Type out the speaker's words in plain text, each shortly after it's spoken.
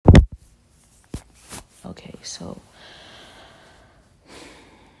Okay, so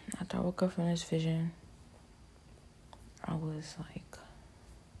after I woke up from this vision, I was like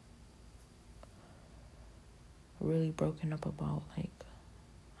really broken up about like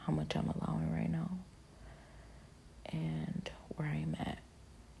how much I'm allowing right now and where I'm at.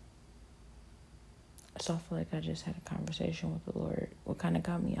 So I feel like I just had a conversation with the Lord. What kind of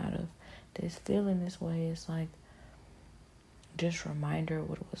got me out of this feeling this way is like just reminder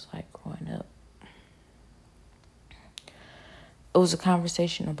what it was like growing up. It was a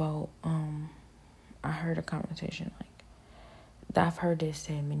conversation about I heard a conversation like I've heard this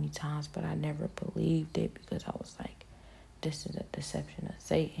said many times, but I never believed it because I was like, this is a deception of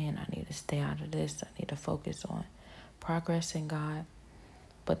Satan. I need to stay out of this. I need to focus on progress in God.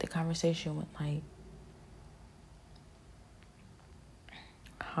 But the conversation went like,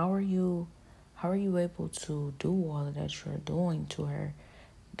 how are you able to do all of that you're doing to her?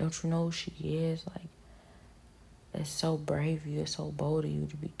 Don't you know who she is? Like, it's so brave of you, it's so bold of you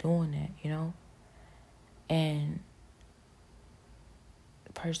to be doing that, you know? And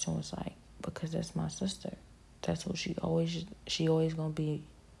the person was like, because that's my sister. That's who she always gonna be,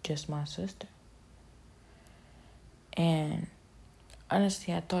 just my sister. And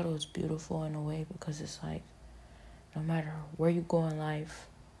honestly, I thought it was beautiful in a way because it's like, no matter where you go in life,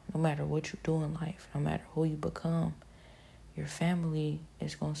 no matter what you do in life, no matter who you become, your family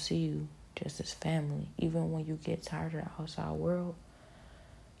is going to see you just as family. Even when you get tired of the outside world,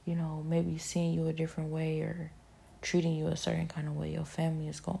 you know, maybe seeing you a different way or treating you a certain kind of way, your family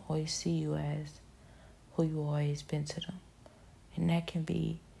is going to always see you as who you always been to them. And that can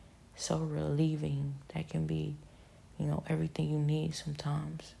be so relieving. That can be, you know, everything you need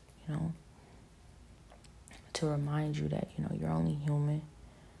sometimes, you know, to remind you that, you know, you're only human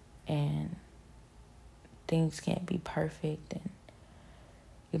and things can't be perfect and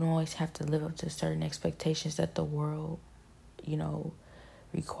you don't always have to live up to certain expectations that the world, you know,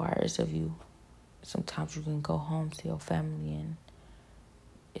 requires of you. Sometimes you can go home to your family and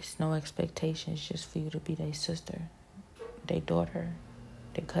it's no expectations just for you to be their sister, their daughter,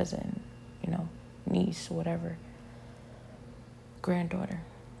 their cousin, you know, niece, whatever, granddaughter.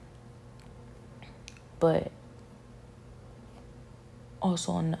 But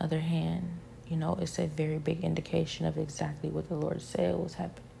also on the other hand, you know, it's a very big indication of exactly what the Lord said was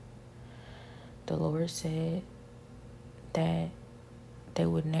happening. The Lord said that they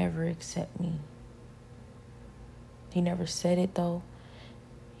would never accept me. He never said it though.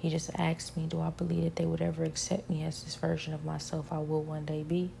 He just asked me, do I believe that they would ever accept me as this version of myself I will one day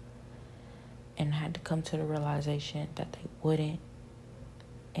be? And I had to come to the realization that they wouldn't.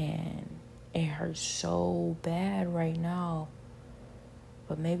 And it hurts so bad right now.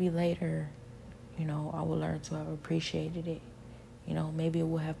 But maybe later, you know, I will learn to have appreciated it. You know, maybe it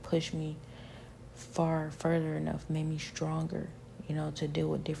will have pushed me further enough, made me stronger, you know, to deal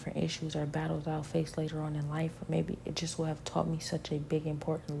with different issues or battles I'll face later on in life. Or maybe it just will have taught me such a big,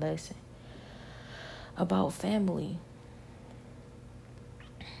 important lesson about family.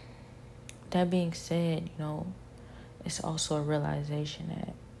 That being said, you know, it's also a realization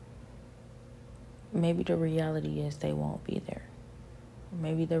that maybe the reality is they won't be there.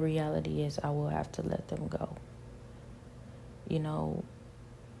 Maybe the reality is I will have to let them go. You know,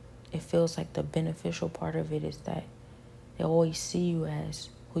 it feels like the beneficial part of it is that they always see you as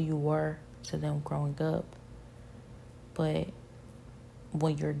who you were to them growing up. But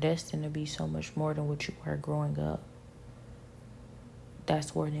when you're destined to be so much more than what you were growing up,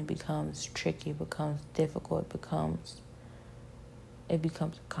 that's where it becomes tricky, it becomes difficult, it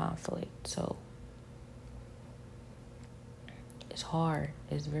becomes a conflict. So it's hard.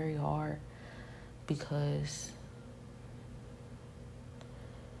 It's very hard because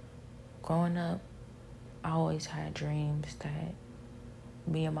growing up, I always had dreams that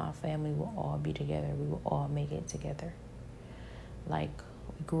me and my family will all be together. We will all make it together. Like,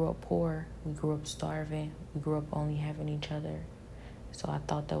 we grew up poor. We grew up starving. We grew up only having each other. So I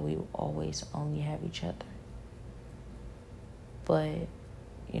thought that we would always only have each other. But,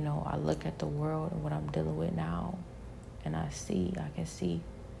 you know, I look at the world and what I'm dealing with now, and I can see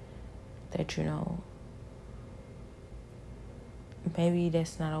that, you know, maybe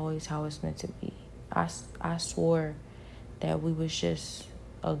that's not always how it's meant to be. I swore that we was just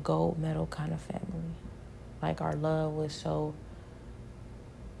a gold medal kind of family. Like, our love was so,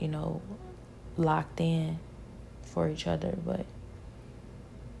 you know, locked in for each other. But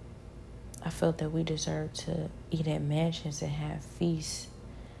I felt that we deserved to eat at mansions and have feasts.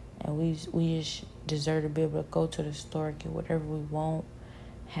 And we just deserve to be able to go to the store, get whatever we want,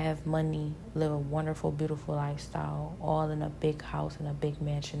 have money, live a wonderful, beautiful lifestyle, all in a big house and a big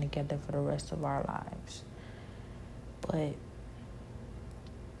mansion together for the rest of our lives. But,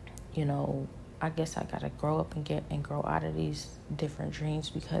 I guess I gotta grow up and grow out of these different dreams,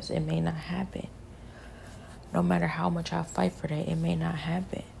 because it may not happen. No matter how much I fight for that, it may not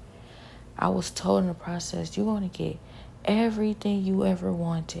happen. I was told in the process, you're going to get everything you ever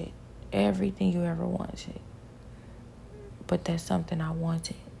wanted. Everything you ever wanted. But that's something I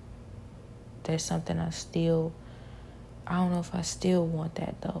wanted. That's something I don't know if I still want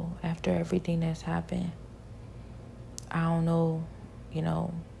that, though. After everything that's happened, I don't know,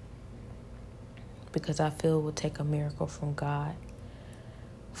 because I feel it would take a miracle from God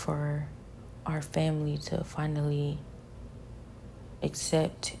for our family to finally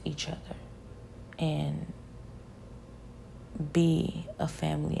accept each other and be a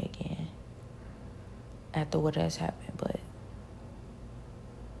family again after what has happened. But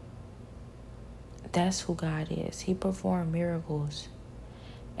that's who God is. He performed miracles,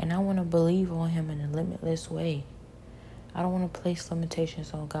 and I want to believe on him in a limitless way. I don't want to place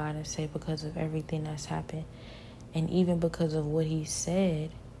limitations on God and say because of everything that's happened, and even because of what he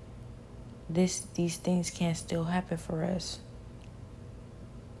said, these things can't still happen for us.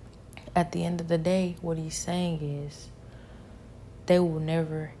 At the end of the day, what he's saying is they will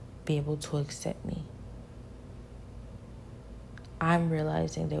never be able to accept me. I'm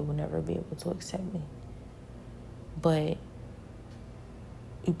realizing they will never be able to accept me. But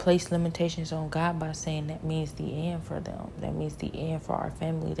you place limitations on God by saying that means the end for them. That means the end for our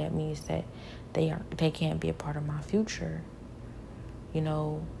family. That means that they can't be a part of my future.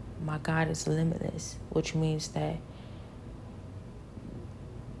 My God is limitless, which means that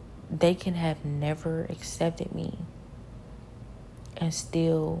they can have never accepted me, and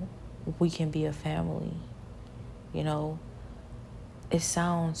still we can be a family. It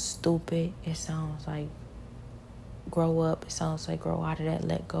sounds stupid. It sounds like grow up. It sounds like grow out of that,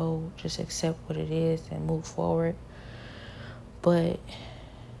 let go, just accept what it is and move forward. But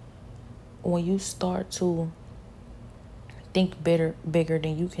when you start to think bigger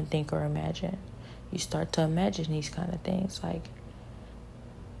than you can think or imagine, you start to imagine these kind of things. Like,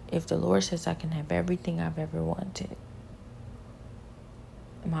 if the Lord says I can have everything I've ever wanted,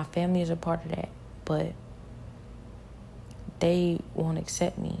 my family is a part of that, but they won't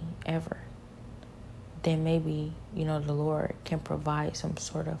accept me ever, then maybe, the Lord can provide some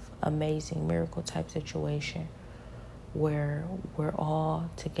sort of amazing miracle type situation where we're all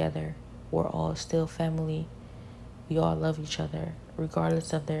together, we're all still family, we all love each other,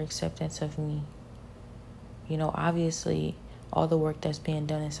 regardless of their acceptance of me. Obviously, all the work that's being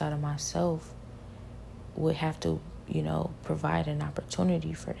done inside of myself would have to, provide an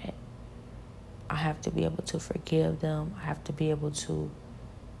opportunity for that. I have to be able to forgive them. I have to be able to,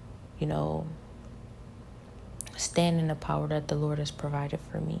 stand in the power that the Lord has provided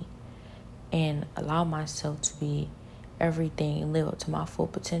for me and allow myself to be everything and live up to my full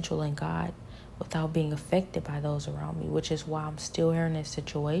potential in God without being affected by those around me, which is why I'm still here in this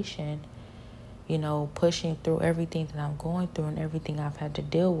situation, pushing through everything that I'm going through and everything I've had to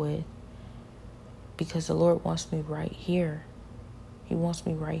deal with, because the Lord wants me right here. He wants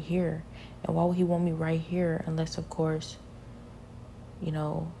me right here. And why would he want me right here unless, of course,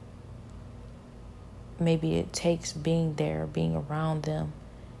 maybe it takes being there, being around them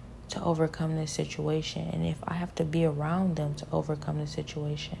to overcome this situation. And if I have to be around them to overcome this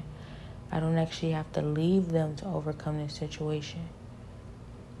situation, I don't actually have to leave them to overcome this situation,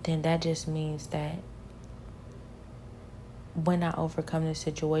 then that just means that when I overcome this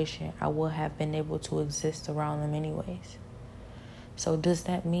situation, I will have been able to exist around them anyways. So does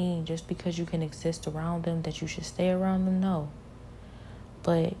that mean just because you can exist around them that you should stay around them? No.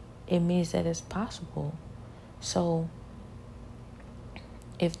 But it means that it's possible. So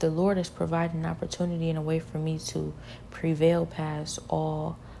if the Lord is providing an opportunity and a way for me to prevail past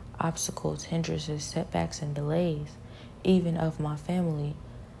all obstacles, hindrances, setbacks, and delays, even of my family,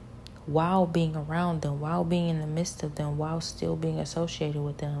 while being around them, while being in the midst of them, while still being associated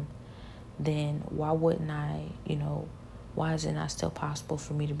with them, then why wouldn't I, why is it not still possible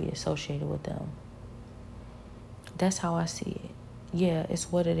for me to be associated with them? That's how I see it. Yeah,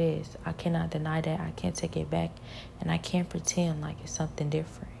 it's what it is. I cannot deny that. I can't take it back. And I can't pretend like it's something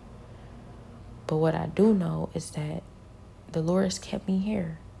different. But what I do know is that the Lord has kept me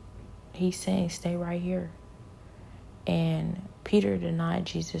here. He's saying, stay right here. And Peter denied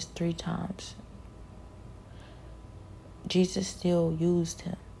Jesus 3 times. Jesus still used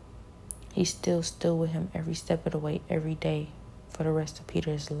him. He still stood with him every step of the way, every day, for the rest of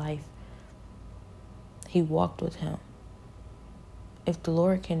Peter's life. He walked with him. if the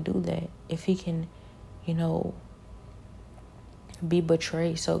Lord can do that, if he can, you know, be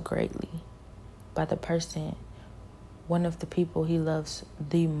betrayed so greatly by the person, one of the people he loves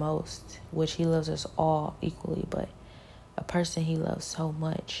the most, which he loves us all equally, but a person he loves so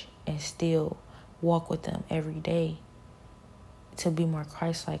much, and still walk with them every day to be more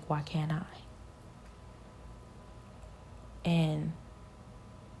Christ-like, why can't I? And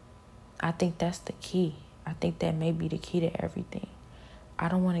I think that's the key. I think that may be the key to everything. I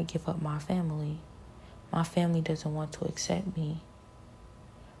don't want to give up my family. My family doesn't want to accept me.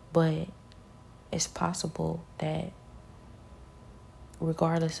 But it's possible that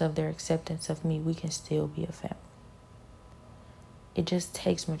regardless of their acceptance of me, we can still be a family. It just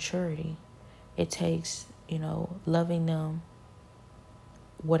takes maturity. It takes, loving them,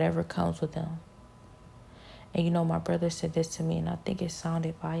 whatever comes with them. And, my brother said this to me, and I think it's sound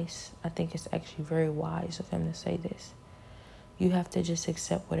advice. I think it's actually very wise of him to say this. You have to just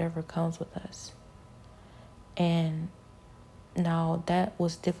accept whatever comes with us. And now that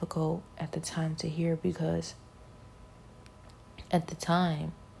was difficult at the time to hear, because at the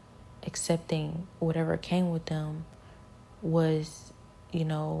time, accepting whatever came with them was,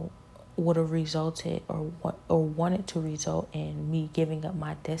 would have resulted or wanted to result in me giving up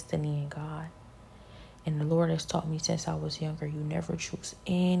my destiny in God. And the Lord has taught me since I was younger, you never choose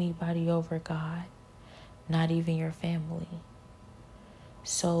anybody over God, not even your family.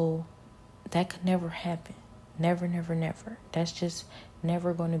 So that could never happen. Never, never, never. That's just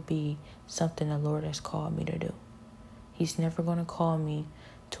never going to be something the Lord has called me to do. He's never going to call me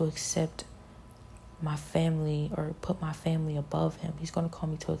to accept my family or put my family above him. He's going to call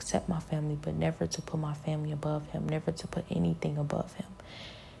me to accept my family, but never to put my family above him, never to put anything above him.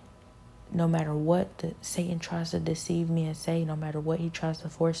 No matter what Satan tries to deceive me and say, no matter what he tries to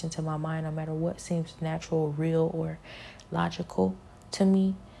force into my mind, no matter what seems natural, real, or logical to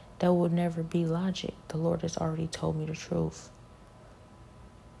me, that will never be logic. The Lord has already told me the truth.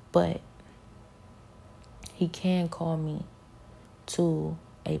 But he can call me to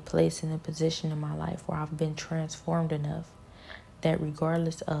a place and a position in my life where I've been transformed enough that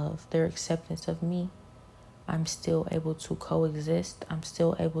regardless of their acceptance of me, I'm still able to coexist. I'm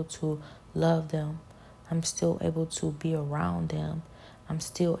still able to love them. I'm still able to be around them. I'm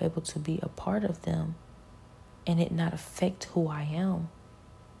still able to be a part of them and it not affect who I am,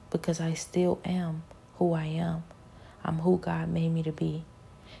 because I still am who I am. I'm who God made me to be.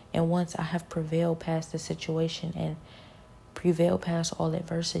 And once I have prevailed past the situation and prevailed past all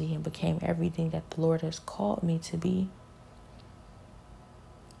adversity and became everything that the Lord has called me to be,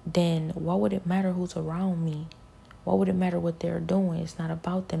 then why would it matter who's around me? Why would it matter what they're doing? It's not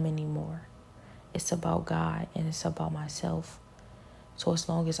about them anymore. It's about God and it's about myself. So as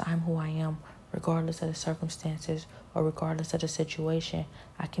long as I'm who I am, regardless of the circumstances or regardless of the situation,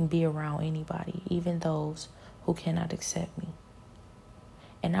 I can be around anybody, even those who cannot accept me.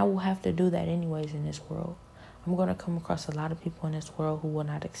 And I will have to do that anyways in this world. I'm going to come across a lot of people in this world who will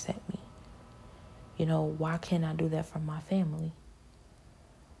not accept me. Why can't I do that for my family?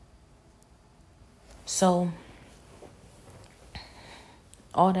 So,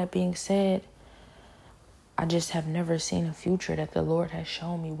 all that being said, I just have never seen a future that the Lord has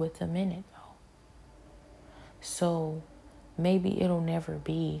shown me with them in it, though. So, maybe it'll never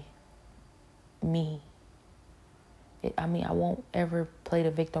be me. I won't ever play the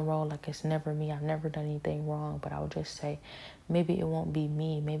victim role like it's never me. I've never done anything wrong, but I would just say maybe it won't be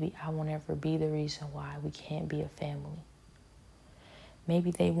me. Maybe I won't ever be the reason why we can't be a family. Maybe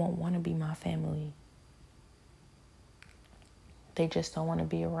they won't want to be my family. They just don't want to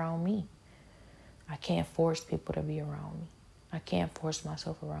be around me. I can't force people to be around me. I can't force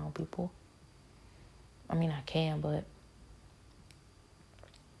myself around people. I can, but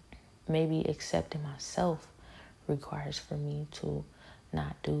maybe accepting myself requires for me to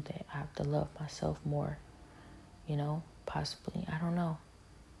not do that. I have to love myself more, possibly. I don't know.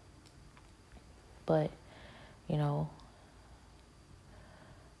 But,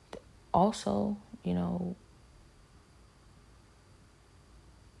 also,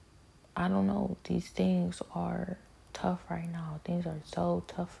 I don't know. These things are tough right now. Things are so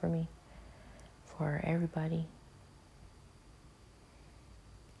tough for me, for everybody.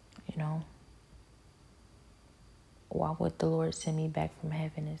 Why would the Lord send me back from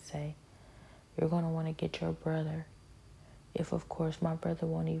heaven and say, you're going to want to get your brother, if, of course, my brother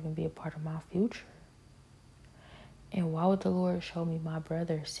won't even be a part of my future? And why would the Lord show me my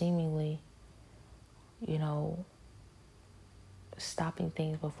brother seemingly, stopping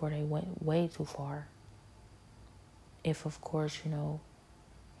things before they went way too far? If, of course,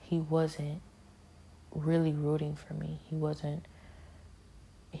 he wasn't really rooting for me. He wasn't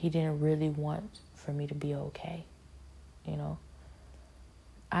he didn't really want for me to be okay. You know,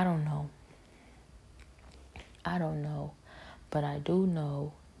 I don't know. But I do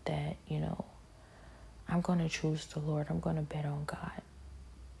know that, I'm going to choose the Lord. I'm going to bet on God.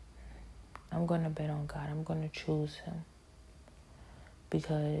 I'm going to choose him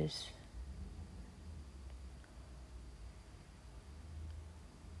because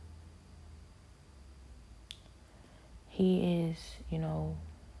he is, he's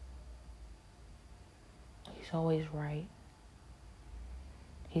always right.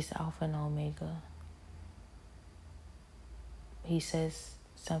 He's Alpha and Omega. He says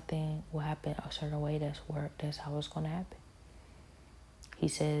something will happen a certain way, that's how it's going to happen. He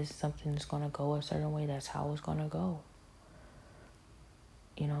says something is going to go a certain way, that's how it's going to go.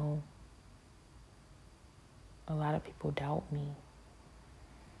 A lot of people doubt me.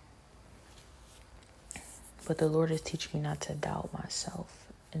 But the Lord is teaching me not to doubt myself,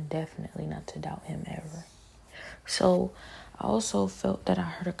 and definitely not to doubt him ever. So I also felt that I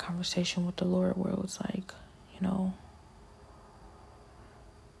heard a conversation with the Lord where it was like,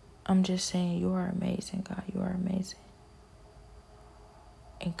 I'm just saying, you are amazing, God. You are amazing.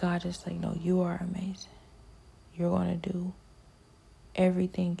 And God is like, no, you are amazing. You're going to do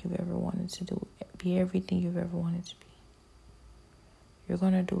everything you've ever wanted to do. Be everything you've ever wanted to be. You're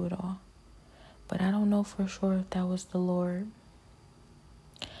going to do it all. But I don't know for sure if that was the Lord.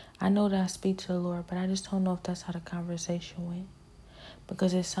 I know that I speak to the Lord, but I just don't know if that's how the conversation went.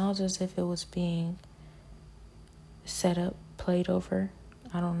 Because it sounds as if it was being set up, played over.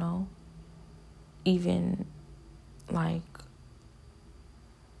 I don't know. Even like,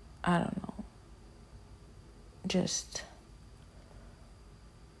 I don't know. Just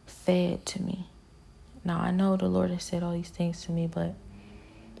fed to me. Now, I know the Lord has said all these things to me, but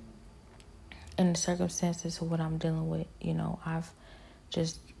in the circumstances of what I'm dealing with, I've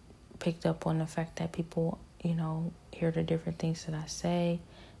just picked up on the fact that people, hear the different things that I say.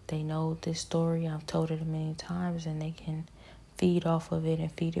 They know this story. I've told it many times, and they can feed off of it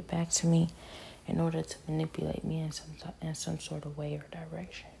and feed it back to me in order to manipulate me in some sort of way or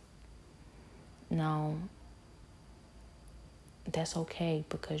direction. Now, that's okay,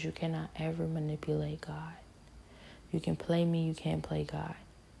 because you cannot ever manipulate God. You can play me, you can't play God.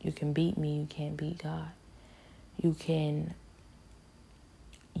 You can beat me, you can't beat God. You can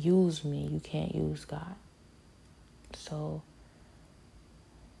use me, you can't use God. So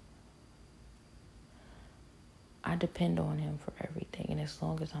I depend on him for everything. And as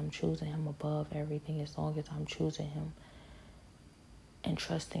long as I'm choosing him above everything, as long as I'm choosing him and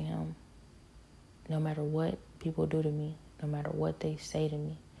trusting him, no matter what people do to me, no matter what they say to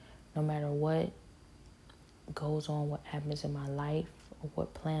me, no matter what goes on, what happens in my life, or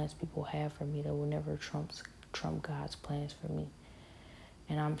what plans people have for me, that will never trump God's plans for me.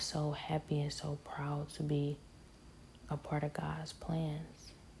 And I'm so happy and so proud to be a part of God's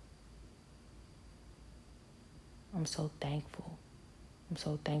plans. I'm so thankful. I'm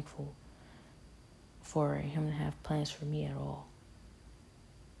so thankful for him to have plans for me at all.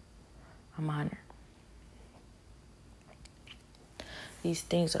 I'm honored. These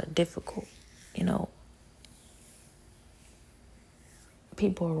things are difficult,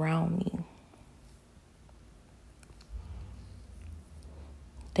 People around me,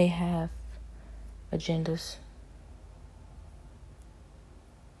 they have agendas.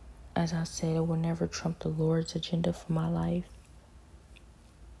 As I said, it will never trump the Lord's agenda for my life.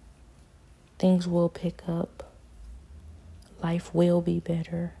 Things will pick up. Life will be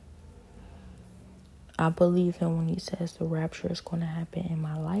better. I believe him when he says the rapture is going to happen in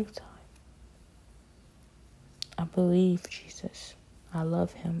my lifetime. I believe Jesus. I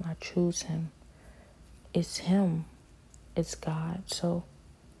love him. I choose him. It's him. It's God. So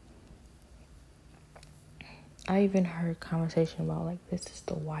I even heard conversation about like, this is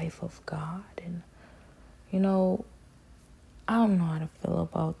the wife of God. And, I don't know how to feel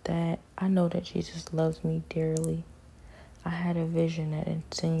about that. I know that Jesus loves me dearly. I had a vision that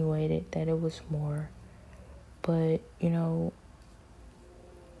insinuated that it was more. But, it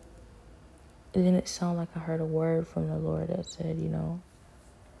didn't sound like I heard a word from the Lord that said,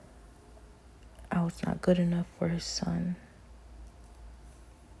 I was not good enough for his son.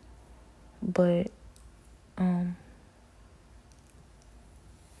 But, I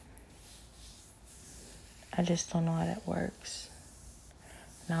just don't know how that works.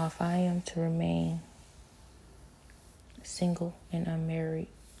 Now, if I am to remain single and unmarried,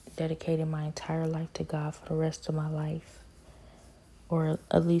 dedicating my entire life to God for the rest of my life, or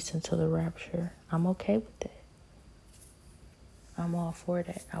at least until the rapture, I'm okay with that. I'm all for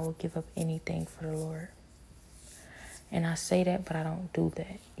that. I will give up anything for the Lord. And I say that, but I don't do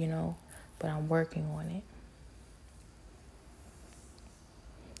that, but I'm working on it.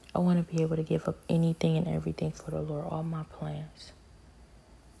 I want to be able to give up anything and everything for the Lord, all my plans,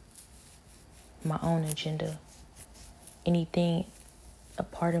 my own agenda, anything, a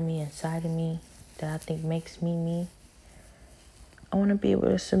part of me inside of me that I think makes me me. I want to be able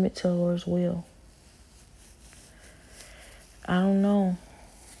to submit to the Lord's will. I don't know.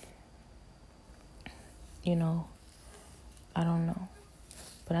 I don't know.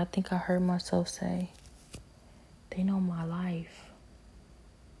 But I think I heard myself say, they know my life.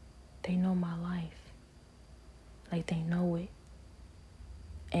 They know my life. Like they know it.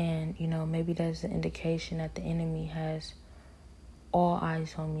 And, maybe that's an indication that the enemy has all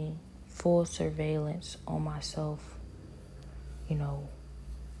eyes on me, full surveillance on myself,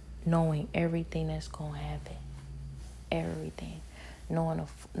 knowing everything that's going to happen. Everything.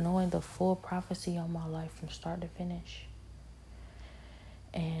 Knowing the full prophecy on my life from start to finish.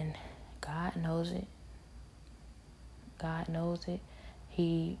 And God knows it. God knows it.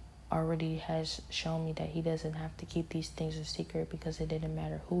 He already has shown me that he doesn't have to keep these things a secret, because it didn't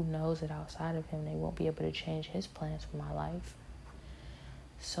matter who knows it outside of him. They won't be able to change his plans for my life.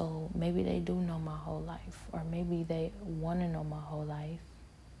 So maybe they do know my whole life, or maybe they want to know my whole life.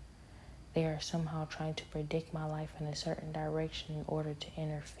 They are somehow trying to predict my life in a certain direction in order to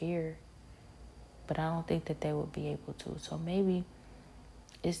interfere. But I don't think that they would be able to. So maybe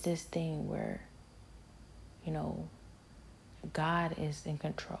it's this thing where, God is in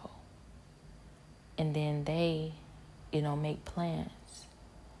control. And then they, make plans.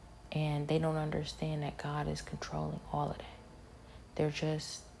 And they don't understand that God is controlling all of that. They're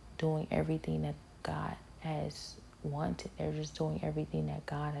just doing everything that God has wanted. They're just doing everything that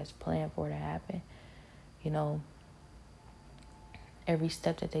God has planned for to happen. Every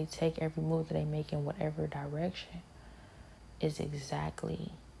step that they take, every move that they make in whatever direction is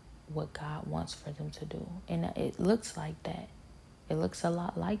exactly what God wants for them to do. And it looks like that. It looks a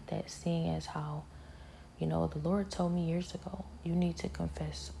lot like that, seeing as how, the Lord told me years ago, you need to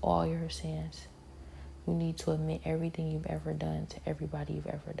confess all your sins. You need to admit everything you've ever done to everybody you've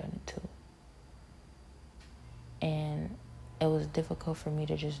ever done it to. And it was difficult for me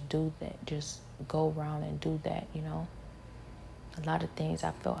to just do that, just go around and do that, A lot of things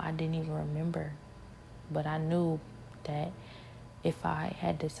I felt I didn't even remember. But I knew that if I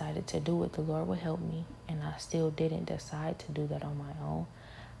had decided to do it, the Lord would help me. And I still didn't decide to do that on my own.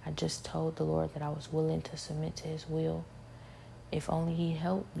 I just told the Lord that I was willing to submit to his will. If only he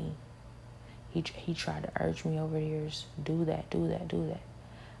helped me. He tried to urge me over the years, do that, do that, do that.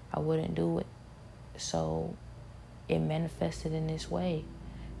 I wouldn't do it. So it manifested in this way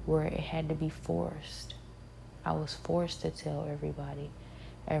where it had to be forced. I was forced to tell everybody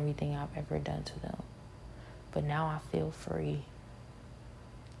everything I've ever done to them. But now I feel free.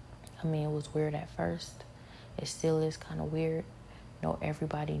 I mean, it was weird at first. It still is kind of weird.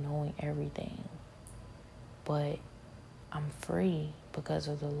 Everybody knowing everything. But I'm free because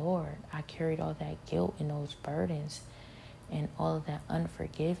of the Lord. I carried all that guilt and those burdens and all of that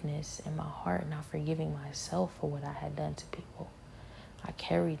unforgiveness in my heart, not forgiving myself for what I had done to people. I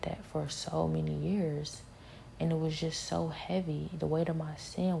carried that for so many years, and it was just so heavy. The weight of my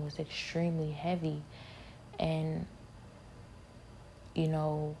sin was extremely heavy, and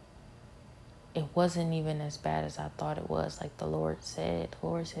it wasn't even as bad as I thought it was. Like the Lord said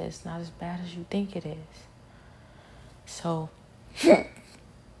it's not as bad as you think it is. So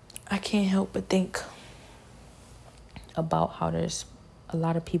I can't help but think about how there's a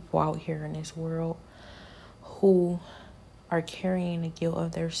lot of people out here in this world who are carrying the guilt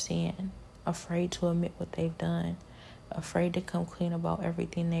of their sin, afraid to admit what they've done, afraid to come clean about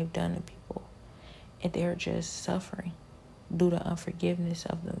everything they've done to people. And they're just suffering due to unforgiveness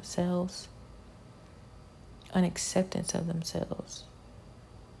of themselves, unacceptance of themselves.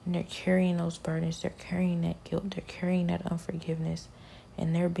 And they're carrying those burdens, they're carrying that guilt, they're carrying that unforgiveness,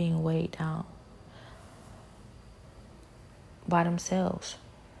 and they're being weighed down by themselves.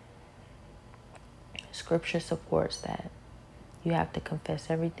 Scripture supports that. You have to confess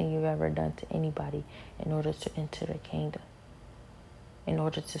everything you've ever done to anybody in order to enter the kingdom, in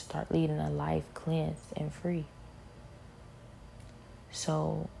order to start leading a life cleansed and free.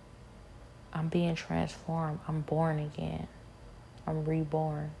 So I'm being transformed. I'm born again. I'm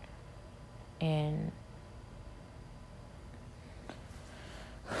reborn. And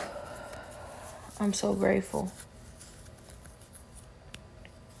I'm so grateful.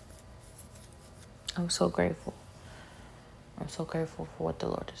 I'm so grateful. I'm so grateful for what the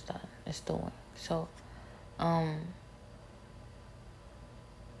Lord has done. It's doing. So,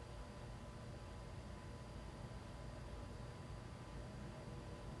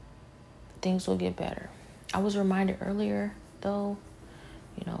 things will get better. I was reminded earlier, though,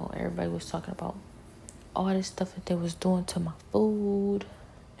 everybody was talking about all this stuff that they was doing to my food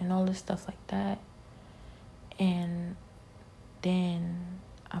and all this stuff like that. And then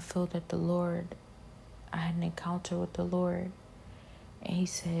I feel that I had an encounter with the Lord. And he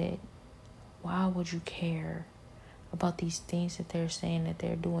said, why would you care about these things that they're saying that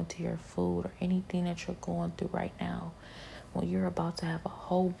they're doing to your food or anything that you're going through right now when you're about to have a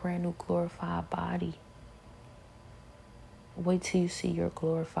whole brand new glorified body? Wait till you see your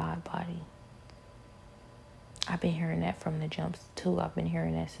glorified body. I've been hearing that from the jumps too. I've been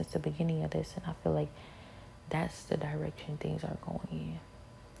hearing that since the beginning of this, and I feel like that's the direction things are going in.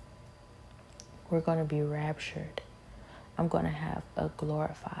 We're going to be raptured. I'm going to have a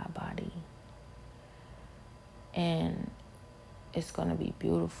glorified body. And it's going to be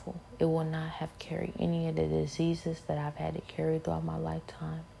beautiful. It will not have carried any of the diseases that I've had to carry throughout my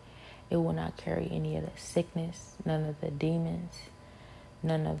lifetime. It will not carry any of the sickness, none of the demons,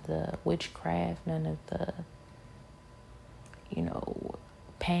 none of the witchcraft, none of the,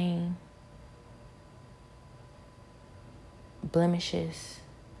 pain, blemishes,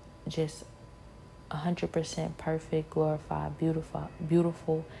 just 100% perfect, glorified,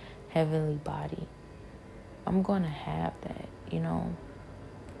 beautiful, heavenly body. I'm going to have that,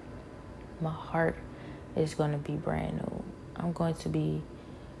 My heart is going to be brand new. I'm going to be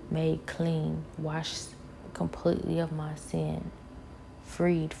made clean, washed completely of my sin,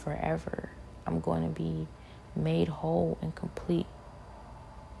 freed forever. I'm going to be made whole and complete.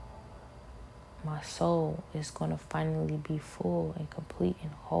 My soul is going to finally be full and complete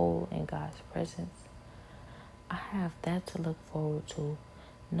and whole in God's presence. I have that to look forward to.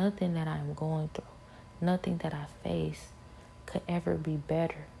 Nothing that I'm going through, nothing that I face could ever be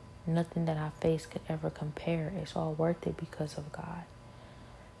better. Nothing that I face could ever compare. It's all worth it because of God.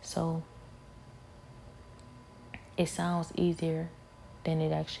 So it sounds easier than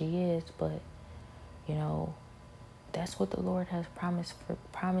it actually is, but that's what the Lord has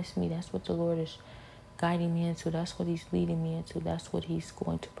promised me. That's what the Lord is guiding me into. That's what he's leading me into. That's what he's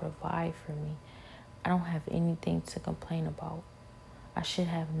going to provide for me. I don't have anything to complain about. I should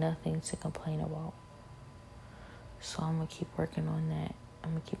have nothing to complain about. So I'm going to keep working on that.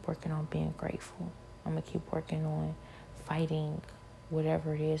 I'm going to keep working on being grateful. I'm going to keep working on fighting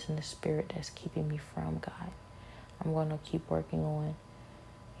whatever it is in the spirit that's keeping me from God. I'm going to keep working on,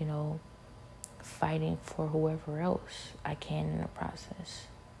 fighting for whoever else I can in the process.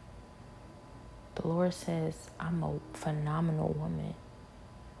 The Lord says, I'm a phenomenal woman.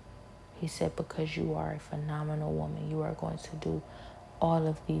 He said, because you are a phenomenal woman, you are going to do all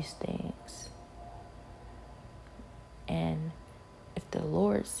of these things. And if the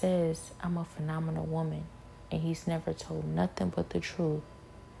Lord says I'm a phenomenal woman and he's never told nothing but the truth,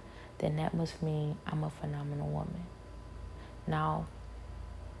 then that must mean I'm a phenomenal woman. Now,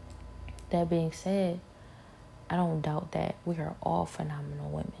 that being said, I don't doubt that we are all phenomenal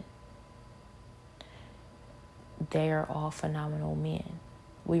women. They are all phenomenal men.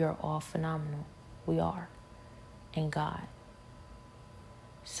 We are all phenomenal. We are. In God.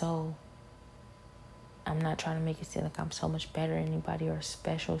 So, I'm not trying to make it seem like I'm so much better than anybody or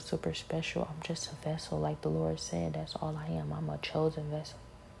special, super special. I'm just a vessel, like the Lord said. That's all I am. I'm a chosen vessel.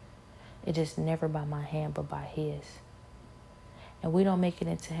 It is never by my hand, but by his. And we don't make it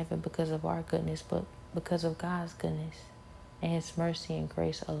into heaven because of our goodness, but because of God's goodness and his mercy and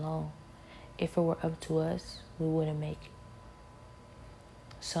grace alone. If it were up to us, we wouldn't make it.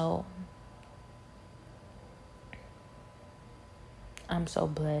 So, I'm so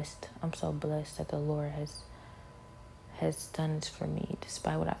blessed. I'm so blessed that the Lord has done this for me,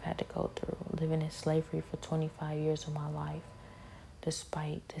 despite what I've had to go through. Living in slavery for 25 years of my life,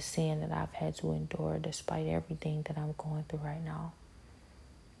 despite the sin that I've had to endure, despite everything that I'm going through right now.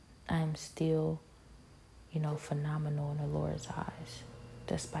 I am still, phenomenal in the Lord's eyes.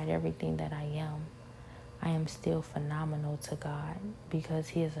 Despite everything that I am still phenomenal to God because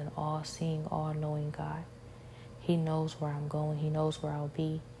he is an all-seeing, all-knowing God. He knows where I'm going. He knows where I'll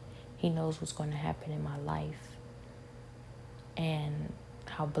be. He knows what's going to happen in my life. And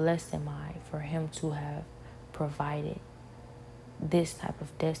how blessed am I for him to have provided this type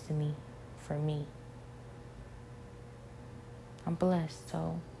of destiny for me. I'm blessed.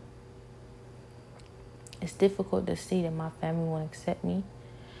 So it's difficult to see that my family won't accept me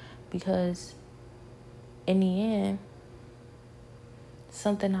because in the end,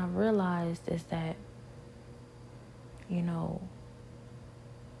 something I realized is that,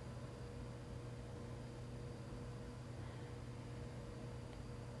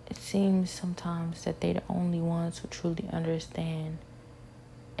 it seems sometimes that they're the only ones who truly understand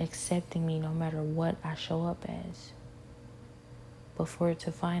accepting me no matter what I show up as. But for it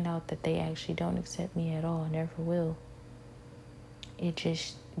to find out that they actually don't accept me at all, never will, it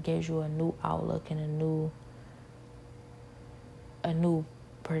just gives you a new outlook and a new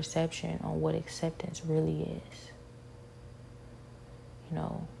perception on what acceptance really is. You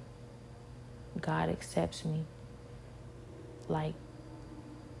know, God accepts me like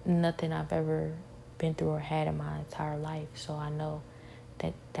nothing I've ever been through or had in my entire life. So I know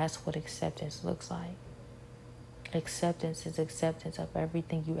that that's what acceptance looks like. Acceptance is acceptance of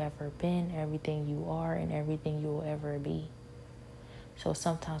everything you ever been, everything you are, and everything you will ever be. So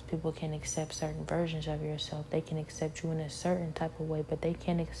sometimes people can accept certain versions of yourself. They can accept you in a certain type of way, but they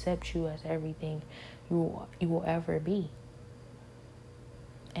can't accept you as everything you will ever be.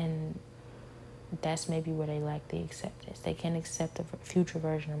 And that's maybe where they lack the acceptance. They can't accept the future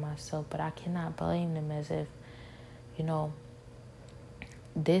version of myself, but I cannot blame them as if, you know,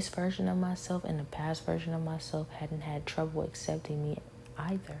 this version of myself and the past version of myself hadn't had trouble accepting me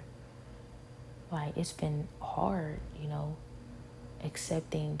either. Like, it's been hard, you know,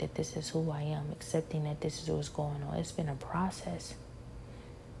 accepting that this is who I am, accepting that this is what's going on. It's been a process.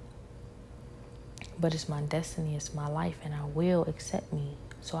 But it's my destiny, it's my life, and I will accept me.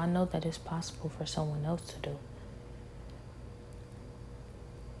 So I know that it's possible for someone else to do.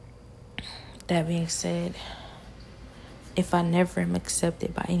 That being said, if I never am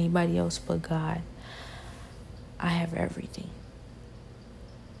accepted by anybody else but God, I have everything.